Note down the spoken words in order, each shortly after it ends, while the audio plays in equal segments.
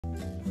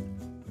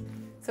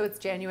So it's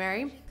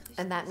January,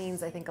 and that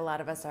means I think a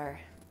lot of us are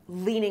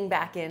leaning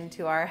back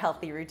into our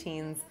healthy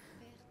routines,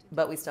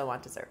 but we still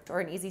want dessert or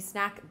an easy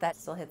snack that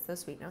still hits those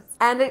sweet notes.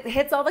 And it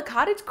hits all the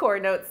cottage-core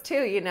notes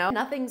too, you know?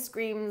 Nothing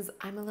screams,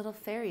 I'm a little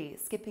fairy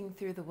skipping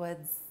through the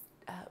woods,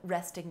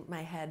 resting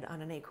my head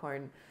on an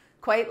acorn,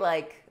 quite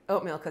like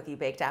oatmeal cookie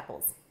baked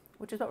apples,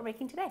 which is what we're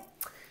making today.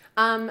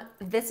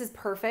 This is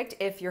perfect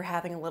if you're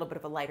having a little bit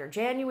of a lighter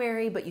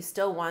January, but you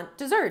still want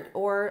dessert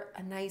or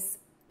a nice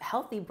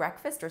healthy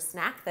breakfast or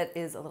snack that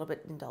is a little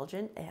bit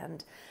indulgent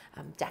and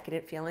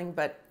decadent feeling,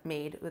 but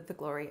made with the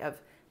glory of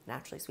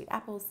naturally sweet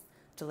apples,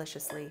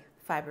 deliciously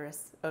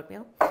fibrous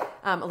oatmeal,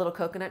 a little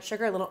coconut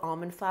sugar, a little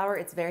almond flour.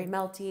 It's very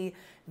melty,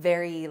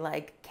 very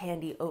like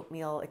candy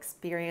oatmeal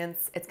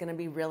experience. It's gonna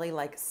be really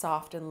like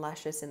soft and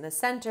luscious in the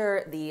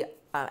center. The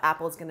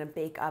apple is gonna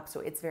bake up, so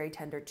it's very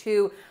tender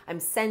too.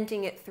 I'm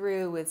scenting it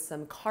through with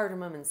some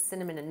cardamom and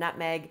cinnamon and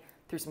nutmeg,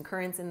 threw some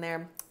currants in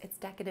there. It's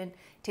decadent,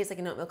 it tastes like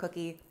an oatmeal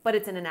cookie, but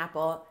it's in an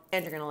apple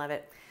and you're gonna love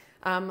it.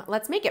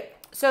 Let's make it.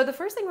 So the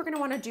first thing we're gonna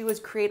wanna do is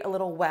create a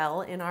little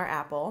well in our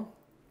apple.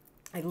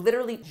 I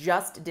literally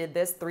just did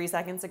this 3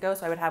 seconds ago,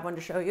 so I would have one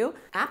to show you.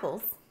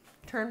 Apples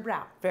turn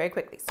brown very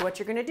quickly. So what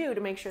you're gonna do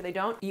to make sure they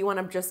don't, you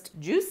wanna just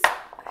juice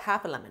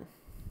half a lemon,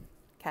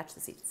 catch the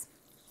seeds.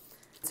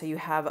 So you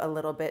have a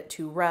little bit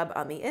to rub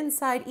on the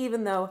inside,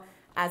 even though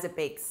as it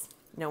bakes,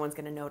 no one's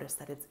gonna notice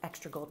that it's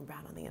extra golden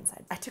brown on the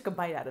inside. I took a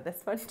bite out of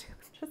this one too,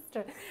 just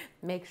to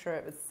make sure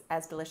it was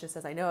as delicious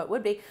as I know it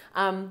would be.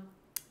 And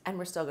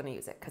we're still gonna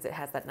use it because it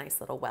has that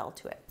nice little well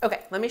to it.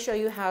 Okay, let me show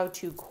you how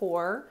to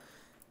core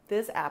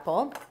this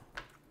apple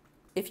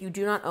if you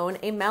do not own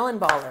a melon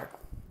baller,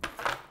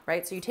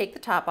 right? So you take the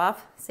top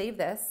off, save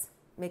this,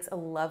 makes a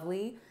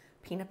lovely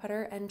peanut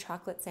butter and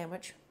chocolate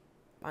sandwich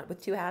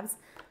with 2 halves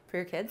for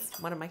your kids,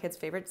 one of my kids'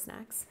 favorite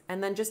snacks.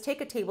 And then just take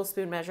a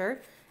tablespoon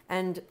measure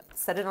and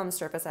set it on the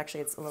surface.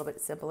 Actually, it's a little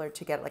bit simpler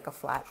to get like a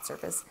flat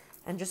surface,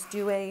 and just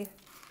do a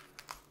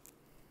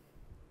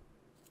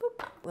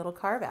boop, little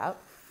carve out.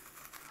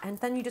 And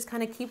then you just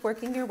kind of keep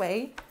working your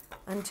way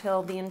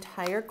until the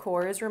entire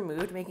core is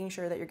removed, making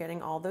sure that you're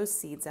getting all those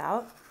seeds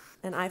out.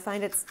 And I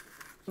find it's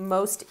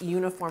most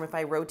uniform if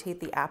I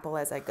rotate the apple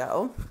as I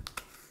go.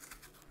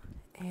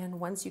 And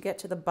once you get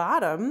to the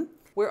bottom,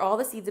 where all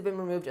the seeds have been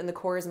removed and the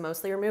core is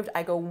mostly removed,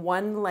 I go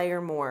 1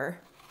 layer more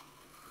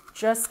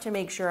just to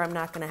make sure I'm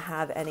not gonna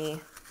have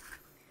any,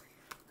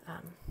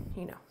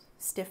 you know,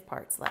 stiff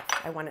parts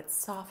left. I want it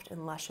soft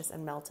and luscious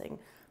and melting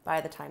by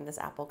the time this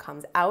apple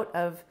comes out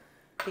of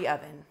the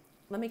oven.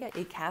 Let me get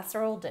a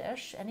casserole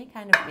dish, any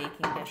kind of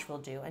baking dish will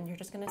do, and you're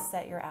just gonna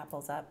set your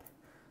apples up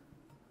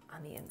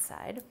on the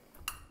inside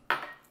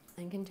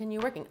and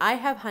continue working. I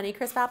have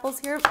Honeycrisp apples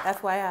here,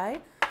 FYI.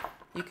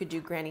 You could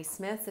do Granny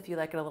Smith's if you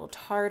like it a little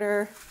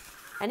tartar.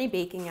 Any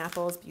baking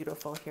apple is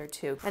beautiful here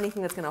too.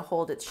 Anything that's gonna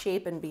hold its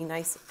shape and be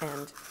nice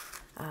and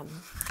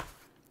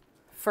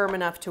firm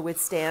enough to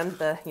withstand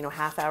the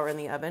half hour in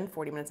the oven,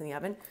 40 minutes in the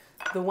oven.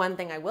 The one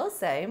thing I will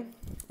say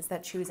is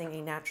that choosing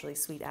a naturally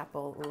sweet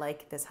apple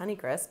like this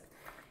Honeycrisp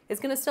is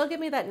gonna still give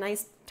me that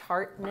nice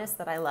tartness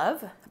that I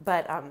love,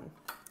 but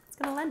it's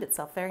gonna lend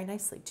itself very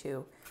nicely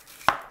to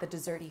the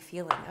desserty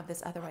feeling of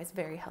this otherwise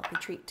very healthy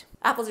treat.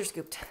 Apples are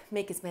scooped.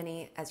 Make as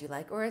many as you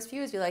like or as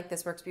few as you like.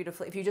 This works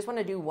beautifully. If you just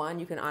wanna do one,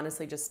 you can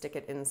honestly just stick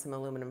it in some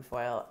aluminum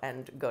foil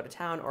and go to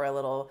town, or a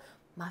little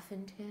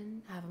muffin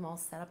tin, have them all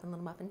set up in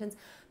little muffin tins.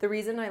 The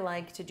reason I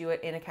like to do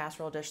it in a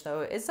casserole dish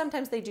though is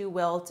sometimes they do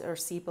wilt or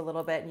seep a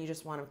little bit and you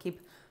just wanna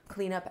keep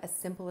clean up as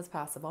simple as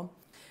possible.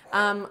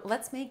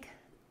 Let's make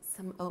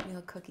some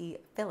oatmeal cookie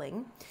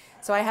filling.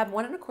 So I have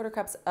 1 1/4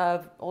 cups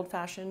of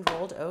old-fashioned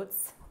rolled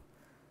oats,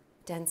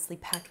 densely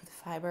packed with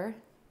fiber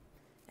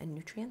and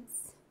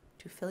nutrients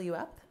to fill you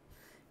up,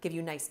 give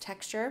you nice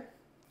texture,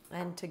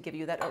 and to give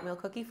you that oatmeal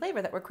cookie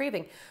flavor that we're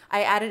craving.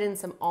 I added in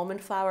some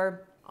almond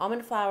flour.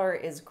 Almond flour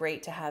is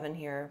great to have in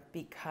here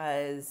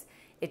because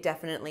it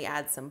definitely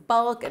adds some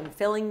bulk and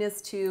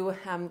fillingness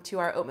to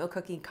our oatmeal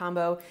cookie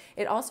combo.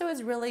 It also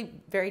is really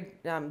very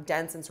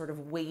dense and sort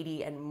of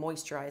weighty and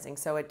moisturizing,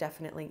 so it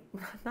definitely,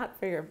 not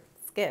for your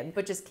skin,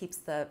 but just keeps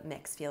the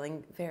mix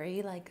feeling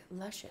very like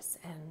luscious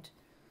and,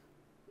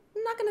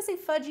 I'm not gonna say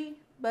fudgy,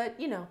 but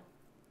you know,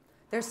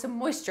 there's some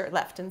moisture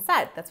left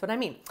inside, that's what I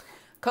mean.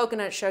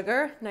 Coconut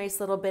sugar, nice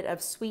little bit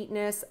of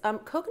sweetness.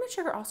 Coconut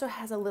sugar also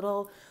has a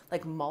little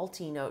like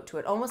malty note to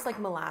it, almost like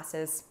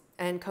molasses.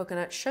 And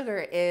coconut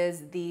sugar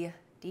is the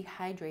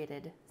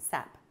dehydrated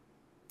sap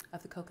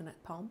of the coconut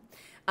palm.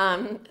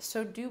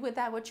 So do with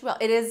that what you will.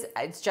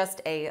 It's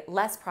just a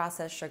less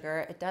processed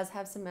sugar. It does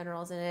have some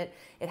minerals in it.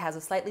 It has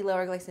a slightly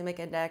lower glycemic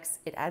index.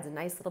 It adds a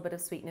nice little bit of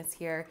sweetness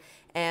here,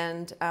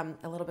 and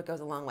a little bit goes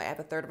a long way. I have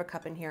 1/3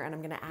 cup in here, and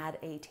I'm gonna add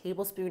a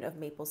tablespoon of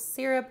maple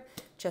syrup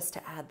just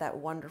to add that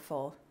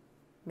wonderful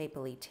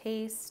mapley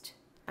taste.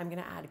 I'm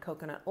gonna add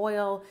coconut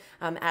oil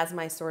as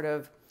my sort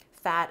of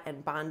fat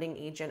and bonding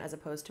agent as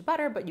opposed to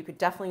butter, but you could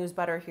definitely use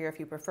butter here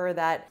if you prefer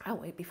that. Oh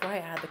wait, before I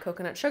add the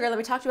coconut sugar, let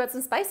me talk to you about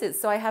some spices.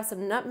 So I have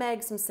some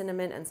nutmeg, some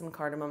cinnamon, and some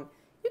cardamom.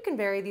 You can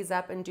vary these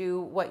up and do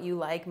what you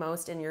like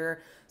most in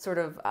your sort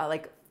of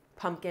like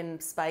pumpkin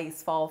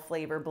spice, fall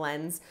flavor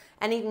blends.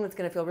 Anything that's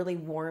gonna feel really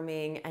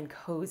warming and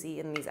cozy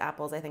in these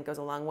apples, I think goes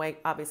a long way.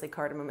 Obviously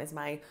cardamom is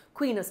my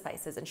queen of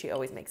spices and she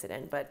always makes it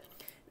in, but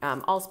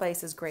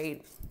allspice is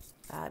great.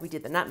 We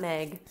did the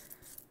nutmeg.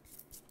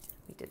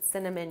 We did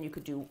cinnamon. You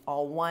could do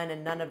all one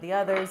and none of the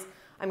others.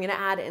 I'm gonna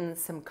add in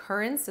some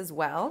currants as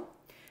well.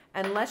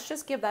 And let's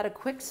just give that a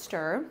quick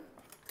stir.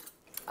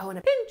 Oh, and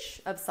a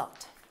pinch of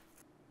salt.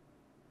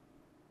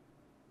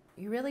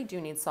 You really do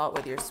need salt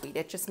with your sweet.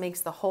 It just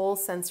makes the whole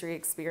sensory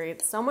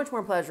experience so much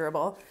more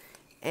pleasurable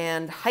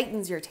and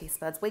heightens your taste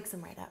buds, wakes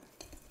them right up.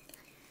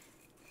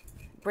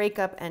 Break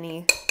up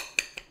any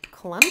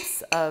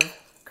clumps of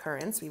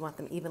currants. We want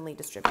them evenly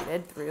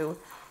distributed through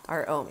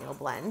our oatmeal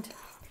blend.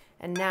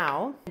 And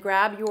now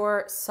grab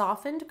your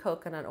softened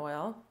coconut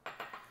oil,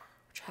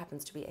 which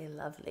happens to be a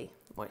lovely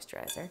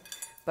moisturizer.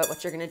 But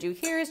what you're gonna do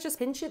here is just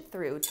pinch it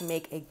through to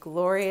make a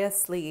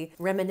gloriously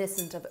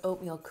reminiscent of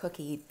oatmeal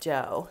cookie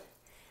dough.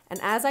 And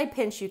as I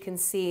pinch, you can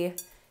see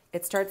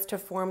it starts to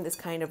form this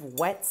kind of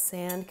wet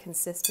sand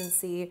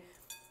consistency,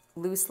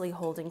 loosely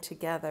holding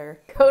together,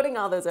 coating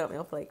all those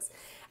oatmeal flakes.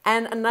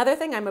 And another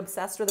thing I'm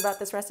obsessed with about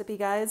this recipe,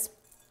 guys,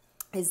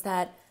 is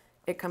that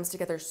it comes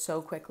together so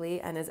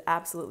quickly and is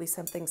absolutely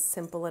something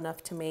simple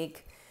enough to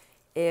make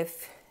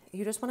if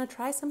you just want to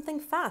try something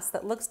fast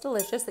that looks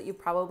delicious that you've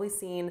probably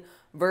seen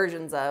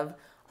versions of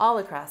all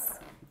across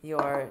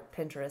your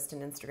Pinterest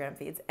and Instagram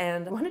feeds,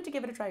 and I wanted to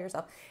give it a try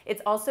yourself.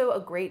 It's also a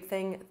great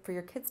thing for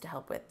your kids to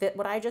help with.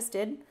 What I just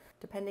did,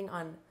 depending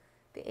on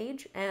the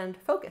age and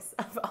focus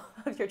of all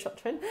of your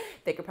children,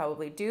 they could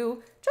probably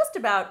do just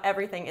about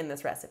everything in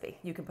this recipe.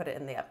 You can put it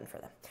in the oven for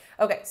them.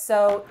 Okay,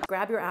 so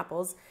grab your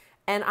apples,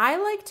 and I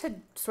like to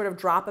sort of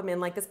drop them in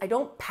like this. I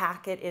don't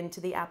pack it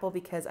into the apple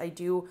because I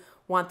do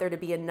want there to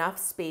be enough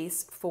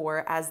space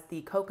for, as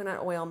the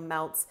coconut oil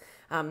melts,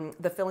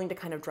 the filling to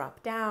kind of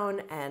drop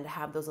down and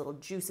have those little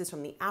juices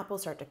from the apple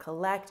start to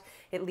collect.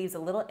 It leaves a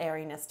little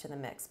airiness to the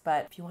mix,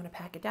 but if you want to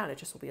pack it down, it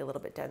just will be a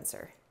little bit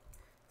denser.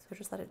 So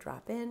just let it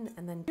drop in,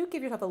 and then do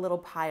give yourself a little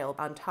pile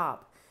on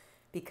top,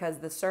 because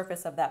the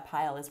surface of that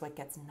pile is what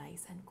gets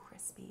nice and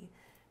crispy,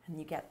 and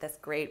you get this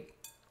great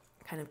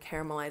kind of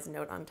caramelized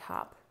note on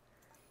top.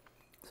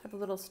 So I have a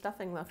little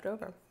stuffing left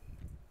over.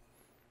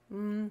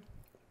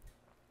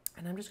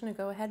 And I'm just gonna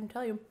go ahead and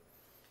tell you,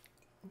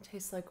 it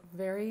tastes like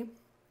very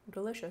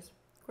delicious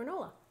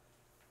granola.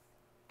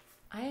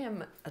 I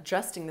am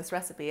adjusting this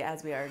recipe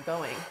as we are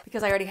going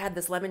because I already had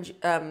this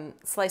lemon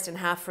sliced in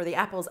half for the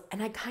apples,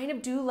 and I kind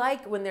of do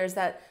like when there's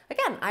that,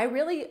 again, I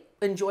really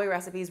enjoy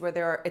recipes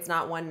where it's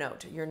not one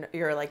note.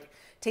 Your like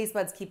taste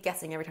buds keep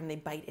guessing every time they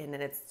bite in,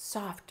 and it's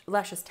soft,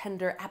 luscious,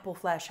 tender apple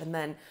flesh, and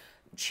then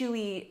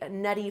chewy,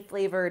 nutty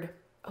flavored.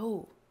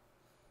 Oh,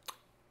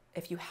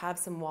 if you have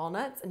some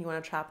walnuts and you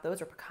want to chop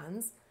those, or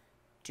pecans,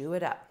 do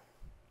it up.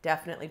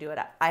 Definitely do it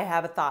up. I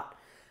have a thought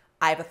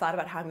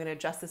about how I'm going to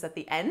adjust this at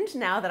the end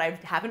now that I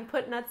haven't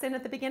put nuts in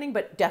at the beginning,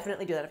 but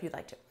definitely do that if you'd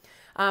like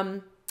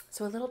to.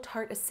 So a little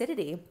tart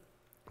acidity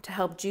to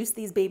help juice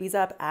these babies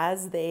up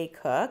as they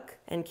cook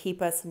and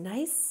keep us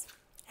nice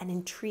and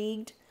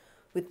intrigued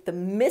with the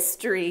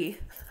mystery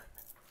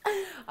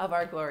of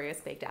our glorious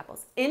baked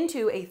apples.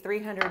 Into a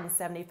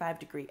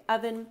 375-degree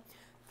oven,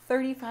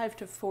 35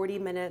 to 40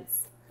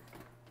 minutes.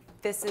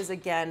 This is,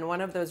 again, one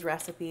of those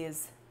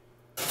recipes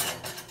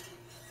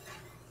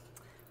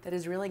that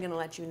is really going to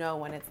let you know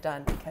when it's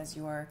done, because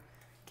your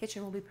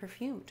kitchen will be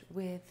perfumed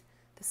with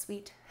the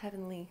sweet,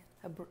 heavenly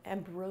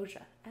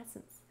ambrosia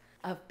essence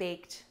of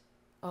baked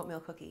oatmeal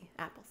cookie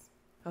apples.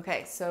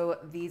 Okay, so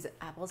these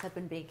apples have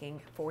been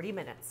baking 40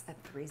 minutes at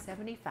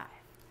 375,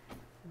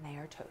 and they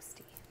are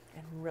toasty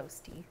and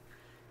roasty,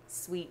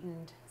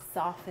 sweetened,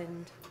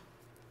 softened,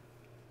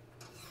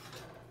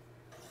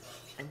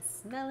 and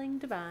smelling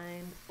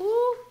divine.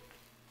 Ooh,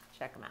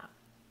 check them out.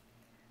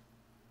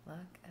 Look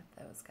at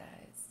those guys.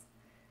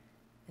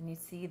 And you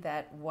see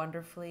that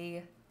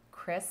wonderfully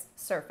crisp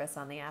surface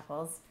on the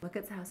apples. Look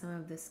at how some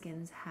of the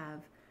skins have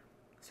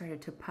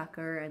started to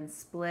pucker and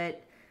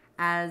split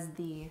as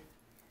the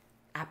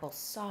apple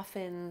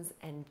softens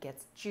and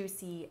gets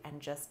juicy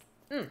and just,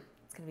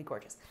 it's gonna be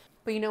gorgeous.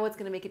 But you know what's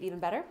gonna make it even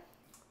better?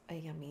 A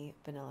yummy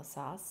vanilla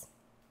sauce.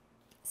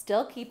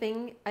 Still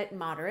keeping it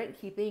moderate,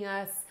 keeping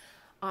us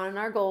on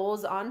our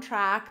goals, on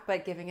track,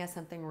 but giving us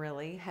something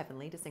really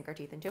heavenly to sink our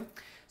teeth into.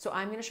 So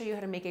I'm gonna show you how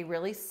to make a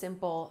really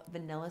simple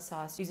vanilla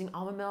sauce using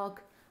almond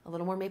milk, a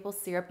little more maple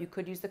syrup. You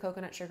could use the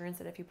coconut sugar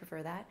instead if you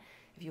prefer that,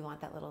 if you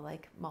want that little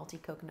like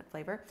malty coconut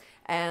flavor.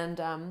 And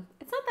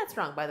it's not that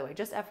strong, by the way,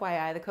 just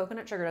FYI, the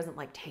coconut sugar doesn't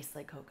like taste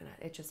like coconut.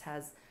 It just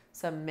has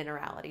some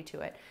minerality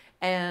to it.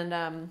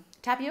 And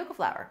tapioca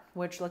flour,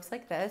 which looks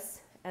like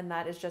this, and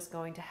that is just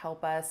going to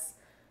help us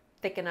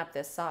thicken up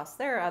this sauce.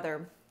 There are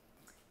other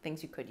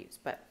things you could use,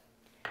 but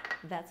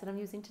that's what I'm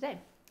using today.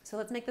 So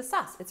let's make the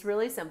sauce. It's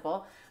really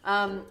simple.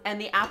 And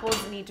the apples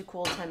need to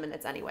cool 10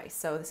 minutes anyway.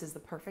 So this is the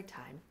perfect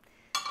time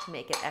to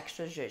make it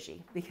extra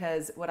zhuzhy,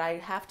 because what I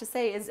have to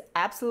say is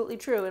absolutely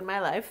true in my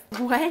life.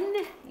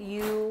 When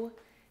you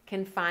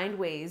can find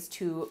ways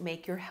to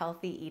make your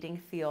healthy eating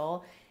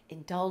feel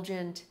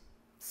indulgent,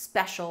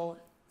 special,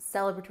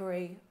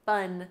 celebratory,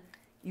 fun,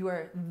 you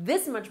are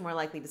this much more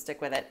likely to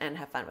stick with it and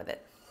have fun with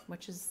it,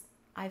 which is,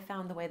 I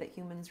found, the way that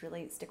humans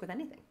really stick with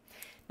anything.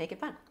 Make it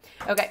fun.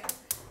 Okay,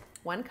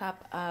 1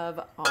 cup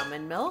of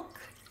almond milk.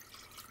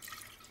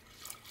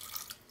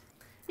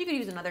 You could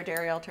use another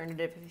dairy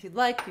alternative if you'd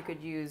like. You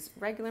could use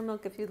regular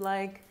milk if you'd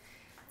like.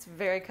 It's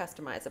very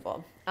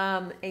customizable.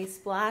 A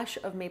splash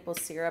of maple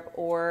syrup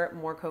or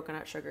more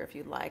coconut sugar if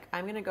you'd like.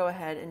 I'm gonna go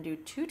ahead and do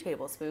 2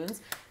 tablespoons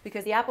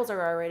because the apples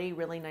are already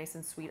really nice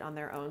and sweet on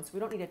their own, so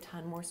we don't need a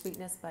ton more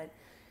sweetness, but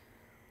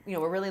you know,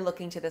 we're really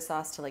looking to the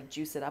sauce to like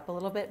juice it up a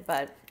little bit,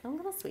 but a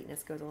little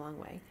sweetness goes a long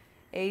way.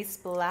 A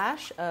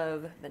splash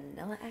of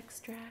vanilla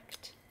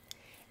extract,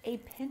 a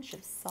pinch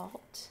of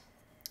salt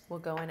will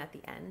go in at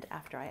the end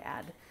after I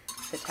add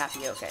the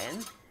tapioca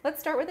in. Let's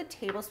start with a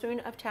tablespoon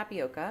of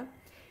tapioca.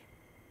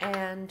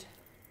 And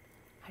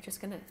I'm just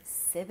gonna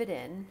sieve it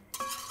in,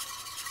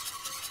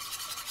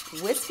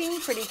 whisking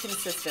pretty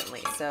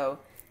consistently. So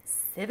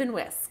sieve and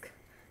whisk,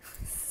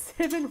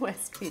 sieve and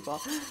whisk,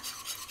 people.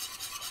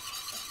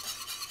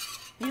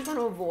 You just want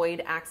to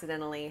avoid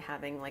accidentally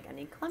having like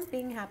any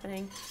clumping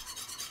happening.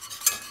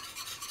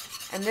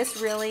 And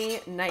this really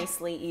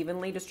nicely,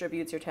 evenly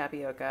distributes your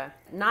tapioca.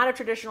 Not a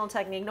traditional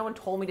technique. No one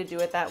told me to do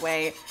it that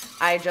way.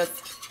 I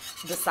just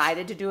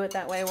decided to do it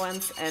that way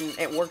once and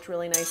it worked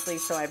really nicely,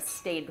 so I've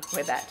stayed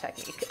with that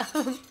technique.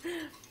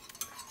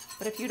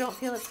 But if you don't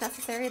feel it's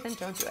necessary, then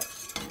don't do it.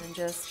 And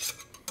just,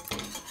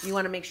 you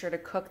want to make sure to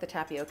cook the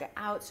tapioca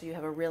out so you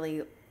have a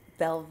really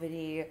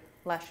velvety,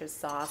 luscious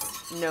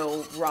sauce,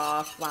 no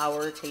raw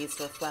flour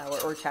taste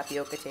or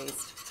tapioca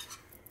taste.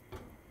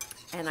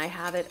 And I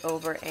have it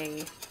over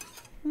a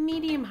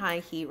medium-high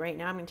heat right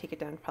now. I'm going to take it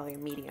down to probably a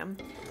medium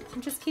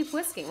and just keep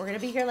whisking. We're going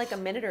to be here like a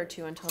minute or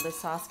two until the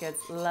sauce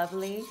gets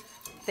lovely,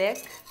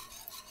 thick,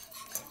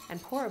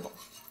 and pourable.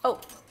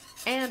 Oh,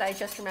 and I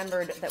just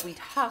remembered that we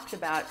talked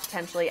about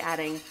potentially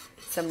adding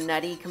some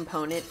nutty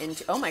component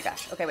into, oh my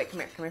gosh. Okay, wait, come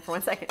here for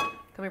 1 second.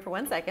 Come here for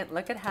 1 second.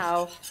 Look at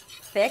how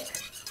thick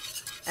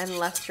and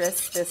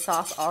lustrous this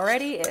sauce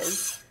already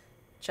is.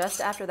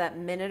 Just after that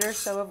minute or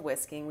so of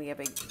whisking, we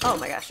have a, oh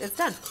my gosh, it's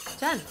done. It's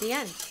done, the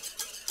end.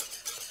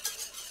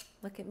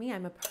 Look at me,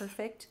 I'm a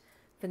perfect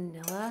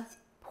vanilla,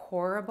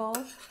 pourable,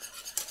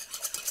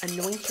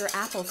 anoint your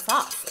apple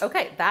sauce.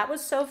 Okay, that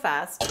was so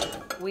fast.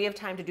 We have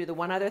time to do the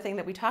one other thing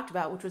that we talked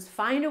about, which was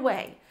find a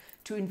way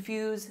to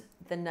infuse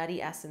the nutty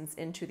essence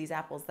into these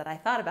apples that I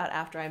thought about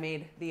after I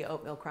made the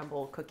oatmeal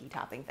crumble cookie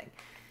topping thing.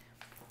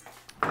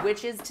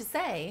 Which is to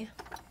say,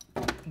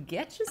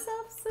 get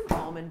yourself some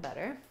almond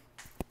butter.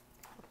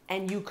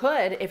 And you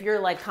could, if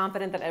you're like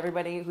confident that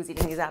everybody who's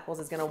eating these apples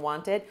is gonna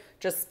want it,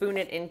 just spoon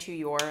it into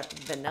your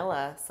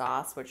vanilla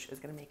sauce, which is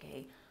gonna make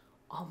a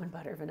almond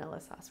butter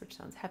vanilla sauce, which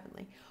sounds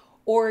heavenly.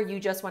 Or you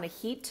just wanna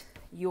heat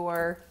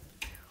your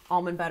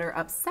almond butter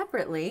up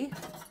separately,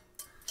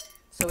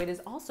 so it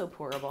is also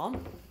pourable.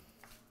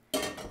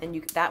 And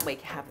you that way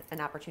have an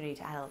opportunity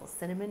to add a little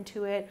cinnamon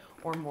to it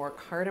or more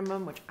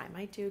cardamom, which I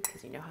might do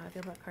because you know how I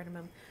feel about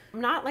cardamom.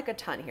 Not like a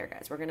ton here,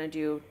 guys. We're gonna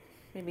do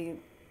maybe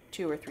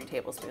 2 or 3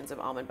 tablespoons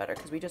of almond butter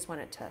because we just want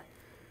it to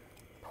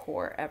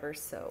pour ever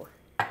so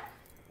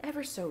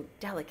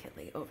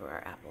delicately over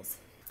our apples.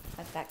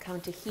 Let that come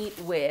to heat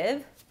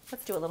with,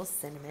 let's do a little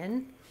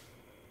cinnamon.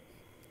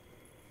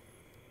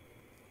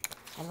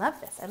 I love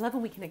this. I love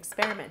when we can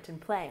experiment and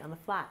play on the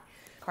fly.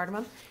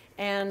 Cardamom.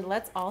 And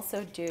let's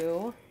also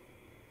do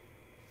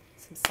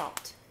some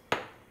salt.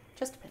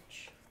 Just a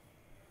pinch.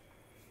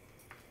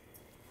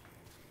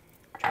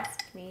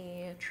 Trust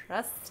me,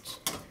 trust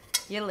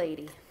you,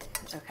 lady.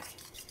 Okay.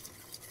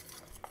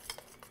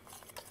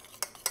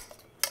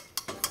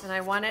 And I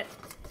want it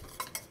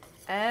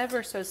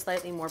ever so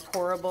slightly more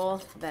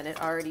pourable than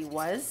it already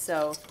was,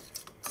 so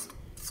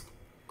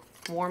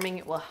warming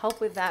it will help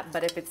with that.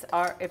 But if it's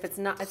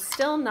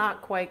still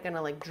not quite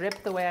gonna like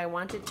drip the way I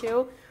want it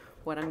to,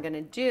 what I'm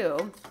gonna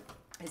do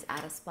is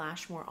add a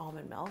splash more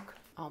almond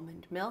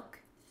milk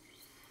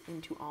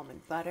into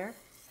almond butter,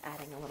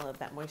 adding a little of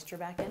that moisture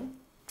back in.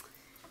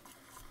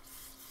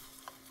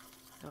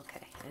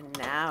 Okay, and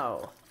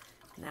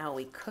now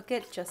we cook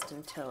it just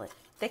until it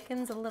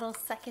thickens a little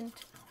second.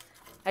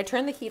 I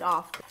turn the heat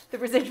off. The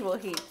residual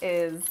heat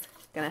is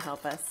gonna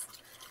help us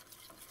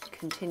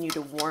continue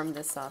to warm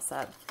this sauce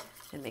up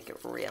and make it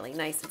really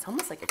nice. It's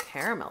almost like a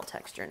caramel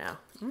texture now.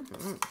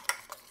 Mm-hmm.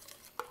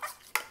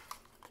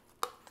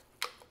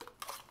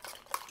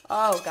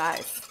 Oh,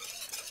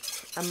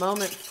 guys, a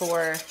moment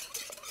for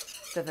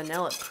the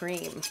vanilla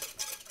cream.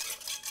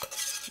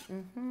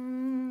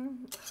 Mm-hmm.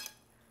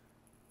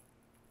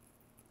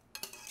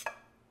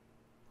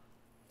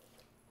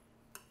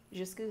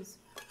 Just goose.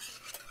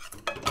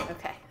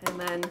 Okay, and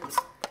then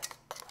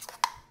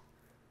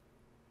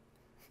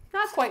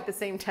not quite the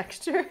same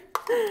texture.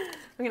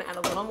 I'm gonna add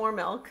a little more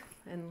milk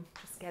and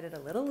just get it a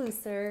little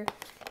looser.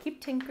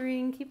 Keep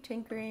tinkering, keep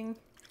tinkering.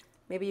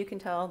 Maybe you can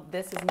tell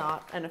this is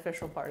not an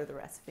official part of the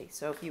recipe,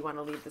 so if you want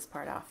to leave this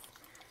part off,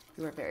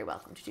 you are very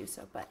welcome to do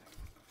so, but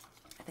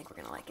I think we're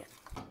gonna like it.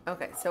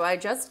 Okay, so I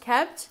just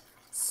kept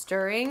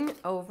Stirring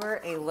over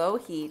a low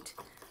heat,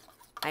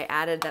 I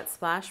added that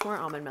splash more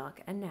almond milk,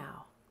 and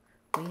now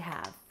we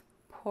have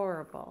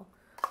pourable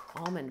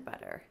almond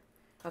butter.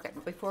 Okay,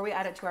 before we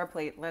add it to our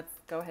plate, let's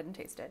go ahead and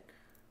taste it.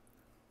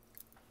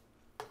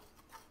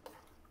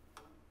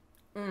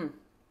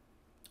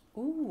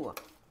 Ooh.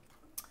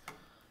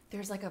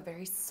 There's like a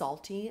very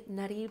salty,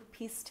 nutty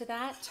piece to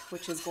that,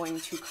 which is going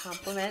to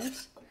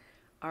complement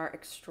our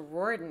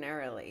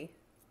extraordinarily.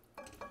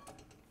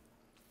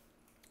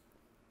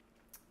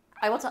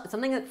 I will tell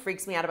something that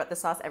freaks me out about this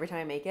sauce every time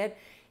I make it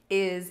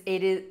is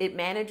it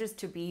manages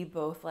to be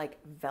both like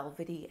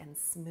velvety and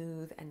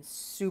smooth and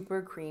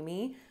super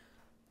creamy,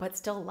 but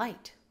still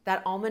light.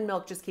 That almond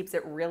milk just keeps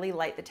it really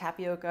light. The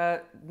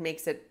tapioca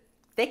makes it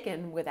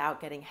thicken without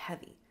getting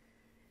heavy.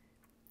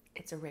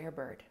 It's a rare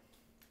bird.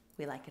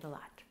 We like it a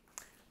lot.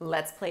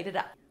 Let's plate it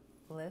up.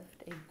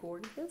 Lift a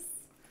gorgeous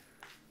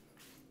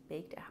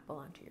baked apple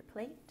onto your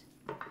plate.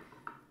 And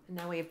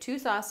now we have 2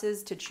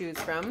 sauces to choose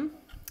from.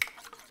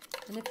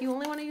 And if you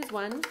only want to use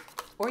one,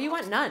 or you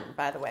want none,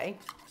 by the way,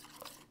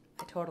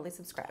 I totally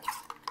subscribe.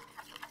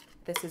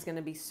 This is going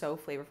to be so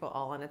flavorful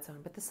all on its own,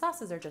 but the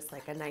sauces are just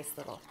like a nice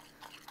little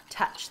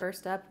touch.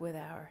 First up with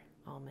our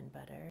almond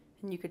butter.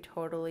 And you could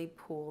totally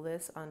pool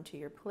this onto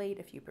your plate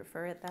if you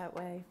prefer it that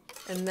way.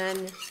 And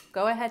then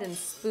go ahead and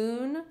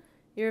spoon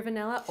your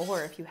vanilla,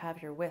 or if you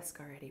have your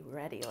whisk already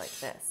ready like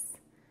this,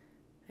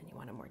 and you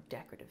want a more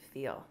decorative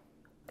feel.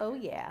 Oh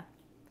yeah.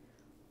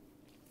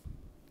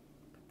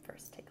 But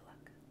first, take a look.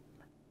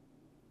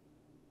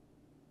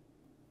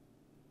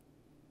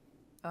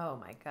 Oh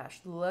my gosh,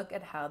 look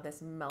at how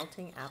this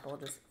melting apple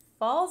just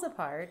falls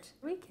apart.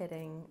 Are we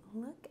kidding?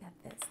 Look at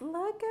this,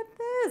 look at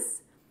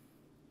this.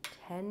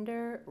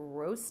 Tender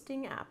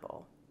roasting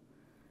apple.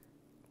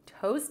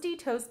 Toasty,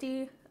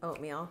 toasty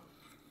oatmeal.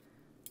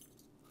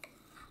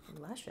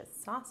 Luscious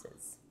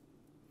sauces.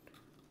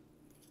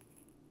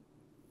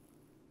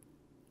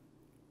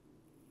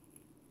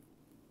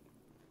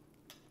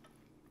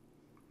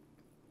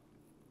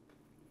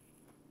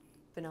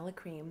 Vanilla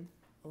cream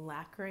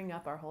lacquering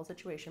up our whole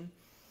situation.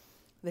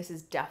 This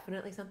is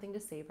definitely something to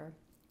savor.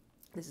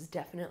 This is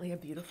definitely a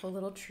beautiful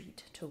little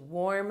treat to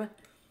warm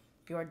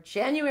your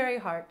January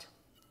heart.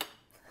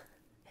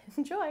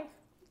 Enjoy.